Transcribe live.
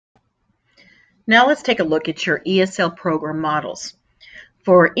Now let's take a look at your ESL program models.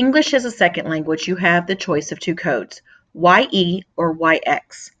 For English as a second language, you have the choice of two codes, YE or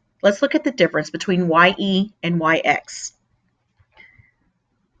YX. Let's look at the difference between YE and YX.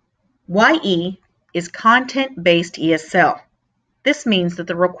 YE is content-based ESL. This means that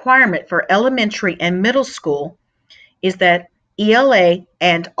the requirement for elementary and middle school is that ELA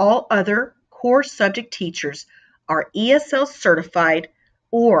and all other core subject teachers are ESL certified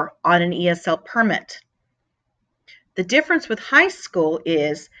or on an ESL permit. The difference with high school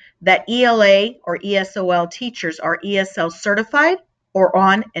is that ELA or ESOL teachers are ESL certified or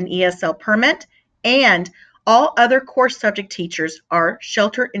on an ESL permit, and all other core subject teachers are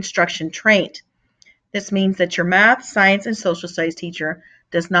sheltered instruction trained. This means that your math, science, and social studies teacher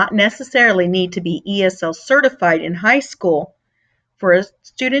does not necessarily need to be ESL certified in high school for a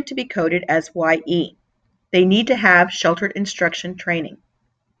student to be coded as YE. They need to have sheltered instruction training.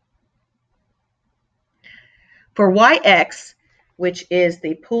 For YX, which is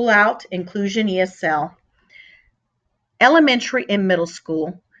the pull-out inclusion ESL, elementary and middle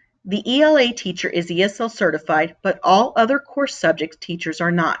school, the ELA teacher is ESL certified, but all other core subject teachers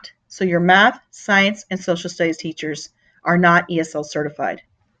are not. So your math, science, and social studies teachers are not ESL certified.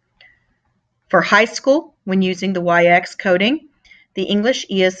 For high school, when using the YX coding, the English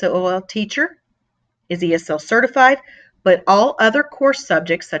ESOL teacher is ESL certified, but all other core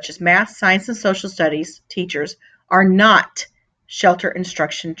subjects such as math, science, and social studies teachers are not shelter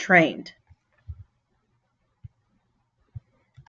instruction trained.